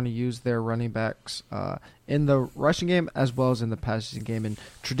is they want to use their running backs in the rushing game as well as in the passing game. And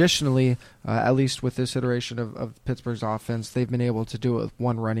traditionally, at least with this iteration of Pittsburgh's offense, they've been able to do it with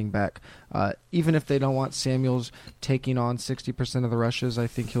one running back. Even if they don't want Samuels taking on 60% of the rushes, I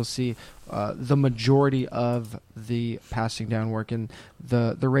think you'll see the majority of the passing down work. And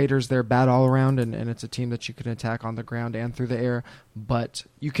the Raiders, they're bad all around, and it's a team that you can attack on the ground and through the air, but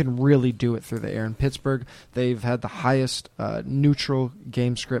you can really do it through the air. In Pittsburgh, they've had the highest neutral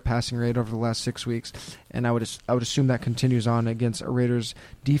game script passing rate over the last 6 weeks, and I would assume that continues on against a Raiders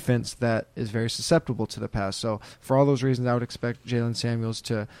defense that is very susceptible to the pass. So for all those reasons, I would expect Jaylen Samuels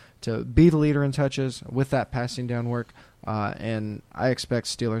to be the leader in touches with that passing down work, and I expect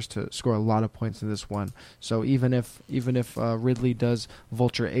Steelers to score a lot of points in this one. So even if Ridley does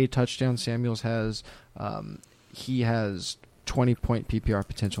vulture a touchdown, Samuels has 20-point PPR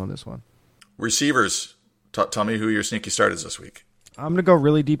potential in this one. Receivers, tell me who your sneaky start is this week. I'm going to go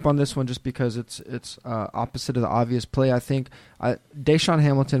really deep on this one just because it's opposite of the obvious play. I think DeSean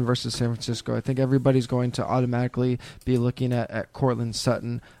Hamilton versus San Francisco. I think everybody's going to automatically be looking at Cortland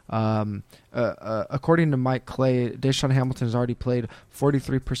Sutton. According to Mike Clay, DeSean Hamilton has already played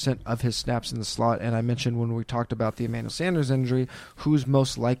 43% of his snaps in the slot, and I mentioned when we talked about the Emmanuel Sanders injury, who's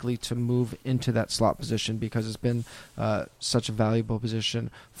most likely to move into that slot position because it's been such a valuable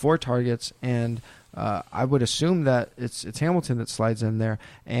position for targets, and I would assume that it's Hamilton that slides in there,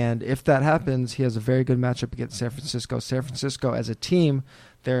 and if that happens, he has a very good matchup against San Francisco. San Francisco as a team,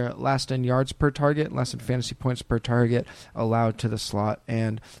 they're last in yards per target, last in fantasy points per target allowed to the slot,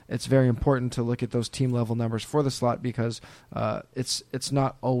 and it's very important to look at those team level numbers for the slot because it's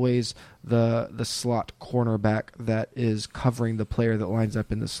not always the slot cornerback that is covering the player that lines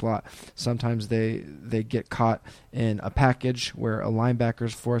up in the slot. Sometimes they get caught in a package where a linebacker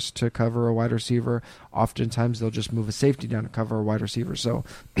is forced to cover a wide receiver. Oftentimes they'll just move a safety down to cover a wide receiver. So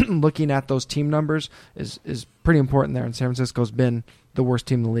looking at those team numbers is pretty important there, and San Francisco's been the worst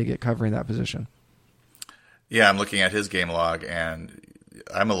team in the league at covering that position. Yeah, I'm looking at his game log, and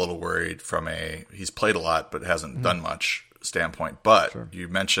I'm a little worried from he's played a lot but hasn't done much standpoint. But sure. You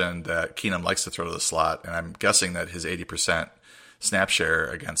mentioned that Keenum likes to throw to the slot, and I'm guessing that his 80% snap share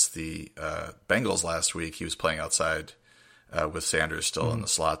against the Bengals last week, he was playing outside with Sanders still in the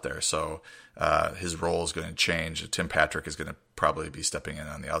slot there. So his role is going to change. Tim Patrick is going to probably be stepping in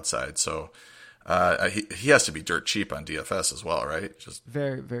on the outside. So he has to be dirt cheap on DFS as well, right? Just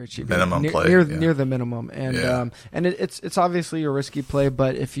very, very cheap. Minimum play. Near the minimum. And and it's obviously a risky play,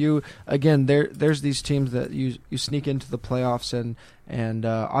 but if you, again, there's these teams that you sneak into the playoffs and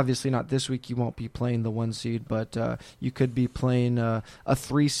obviously not this week. You won't be playing the 1 seed, but you could be playing a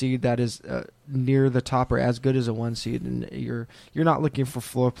 3 seed that is near the top or as good as a 1 seed, and you're not looking for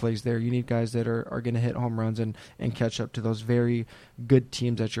floor plays there. You need guys that are going to hit home runs and catch up to those very good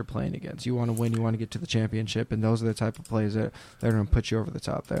teams that you're playing against. You want to win. You want to get to the championship, and those are the type of plays that are going to put you over the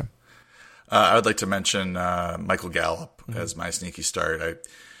top there. I would like to mention Michael Gallup as my sneaky start. I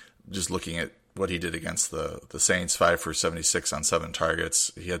just looking at what he did against the Saints, 5 for 76 on 7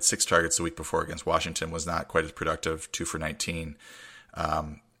 targets. He had 6 targets the week before against Washington, was not quite as productive, 2 for 19.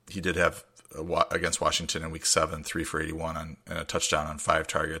 He did have against Washington in week 7, 3 for 81 and a touchdown on 5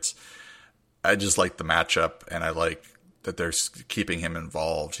 targets. I just like the matchup, and I like that they're keeping him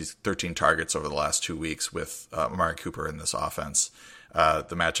involved. He's 13 targets over the last 2 weeks with Amari Cooper in this offense.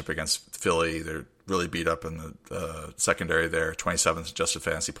 The matchup against Philly, they're really beat up in the secondary there, 27th adjusted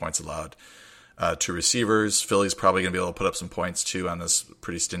fantasy points allowed. 2 receivers. Philly's probably going to be able to put up some points too on this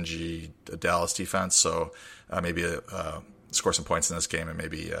pretty stingy Dallas defense. So maybe score some points in this game, and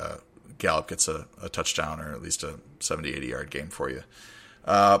maybe Gallup gets a touchdown or at least a 70, 80-yard game for you.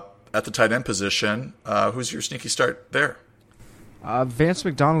 At the tight end position, who's your sneaky start there? Vance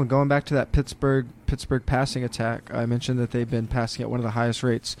McDonald, going back to that Pittsburgh passing attack. I mentioned that they've been passing at one of the highest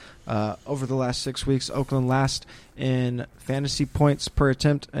rates over the last 6 weeks. Oakland last in fantasy points per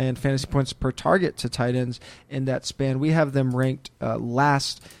attempt and fantasy points per target to tight ends in that span. We have them ranked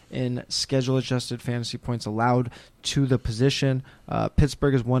last in schedule-adjusted fantasy points allowed to the position.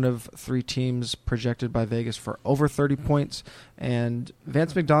 Pittsburgh is one of 3 teams projected by Vegas for over 30 points. And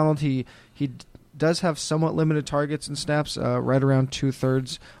Vance McDonald, he does have somewhat limited targets and snaps, right around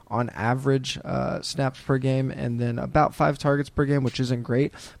 2/3 on average snaps per game, and then about 5 targets per game, which isn't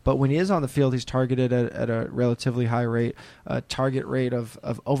great. But when he is on the field, he's targeted at a relatively high rate, a target rate of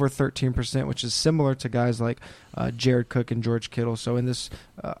over 13%, which is similar to guys like Jared Cook and George Kittle. So in this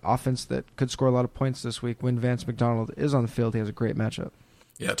offense that could score a lot of points this week, when Vance McDonald is on the field, he has a great matchup.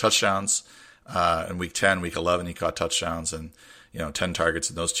 Yeah, touchdowns. In week 10, week 11, he caught touchdowns, and 10 targets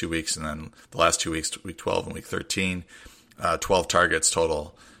in those 2 weeks, and then the last 2 weeks, week 12 and week 13, 12 targets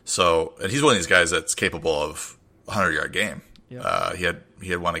total. So, and he's one of these guys that's capable of a 100-yard game. Yep. He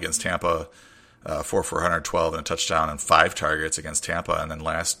had one against Tampa, 4 for 112 and a touchdown and 5 targets against Tampa, and then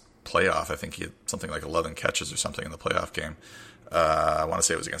last playoff, I think he had something like 11 catches or something in the playoff game. I want to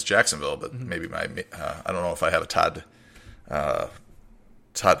say it was against Jacksonville, but maybe I don't know if I have a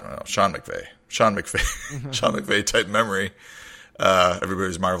Sean McVay Sean McVay type memory.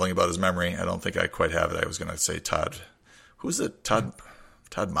 Everybody's marveling about his memory. I don't think I quite have it. I was going to say Todd. Who's it? Todd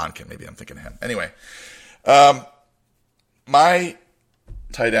Monken. Maybe I'm thinking of him. Anyway, my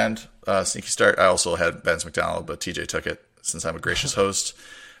tight end sneaky start. I also had Vance McDonald, but TJ took it since I'm a gracious host.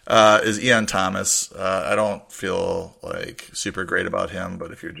 Is Ian Thomas. I don't feel like super great about him,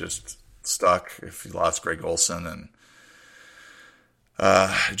 but if you're just stuck, if you lost Greg Olsen and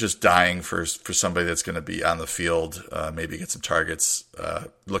just dying for somebody that's going to be on the field, maybe get some targets.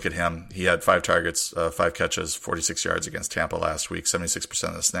 Look at him. He had 5 targets, 5 catches, 46 yards against Tampa last week, 76%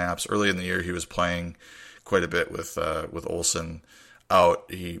 of the snaps. Early in the year, he was playing quite a bit with Olsen out.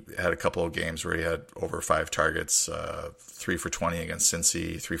 He had a couple of games where he had over 5 targets, 3 for 20 against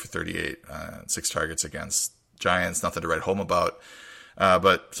Cincy, 3 for 38, 6 targets against Giants. Nothing to write home about.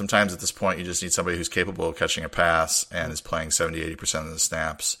 But sometimes at this point, you just need somebody who's capable of catching a pass and is playing 70-80% of the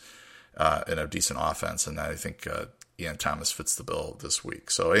snaps in a decent offense. And I think Ian Thomas fits the bill this week.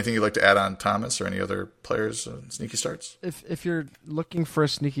 So anything you'd like to add on Thomas or any other players, sneaky starts? If you're looking for a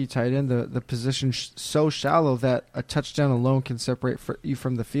sneaky tight end, the position's so shallow that a touchdown alone can separate you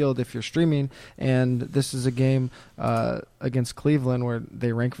from the field if you're streaming. And this is a game against Cleveland where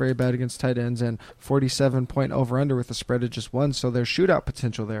they rank very bad against tight ends, and 47-point over-under with a spread of just 1. So there's shootout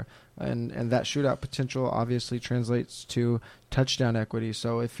potential there. And that shootout potential obviously translates to touchdown equity.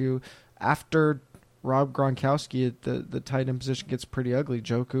 So if you, after Rob Gronkowski, the tight end position gets pretty ugly.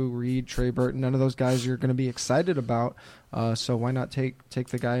 Joku, Reed, Trey Burton, none of those guys you're going to be excited about. So why not take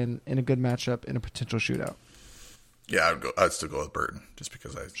the guy in a good matchup in a potential shootout? Yeah, I'd still go with Burton just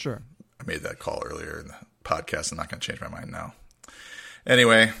because I made that call earlier in the podcast. I'm not going to change my mind now.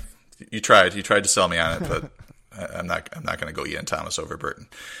 Anyway, you tried to sell me on it, but I'm not going to go Ian Thomas over Burton.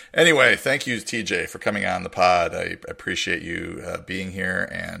 Anyway, thank you, TJ, for coming on the pod. I appreciate you being here,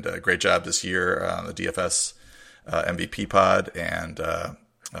 and great job this year on the DFS MVP pod. And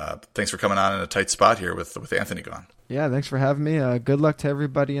thanks for coming on in a tight spot here with Anthony gone. Yeah, thanks for having me. Good luck to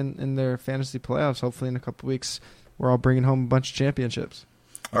everybody in their fantasy playoffs. Hopefully in a couple weeks we're all bringing home a bunch of championships.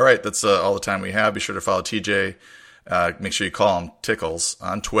 All right, that's all the time we have. Be sure to follow TJ. Make sure you call him Tickles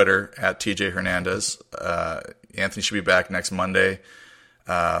on Twitter at TJ Hernandez. Anthony should be back next Monday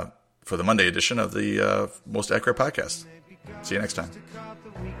for the Monday edition of the Most Accurate Podcast. See you next time.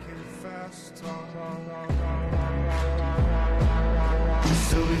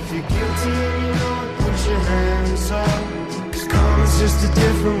 So if you're guilty and you know it, put your hands up. 'Cause karma's just a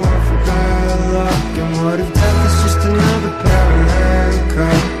different word for bad luck. And what if death is just another pair of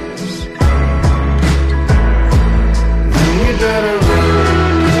handcuffs?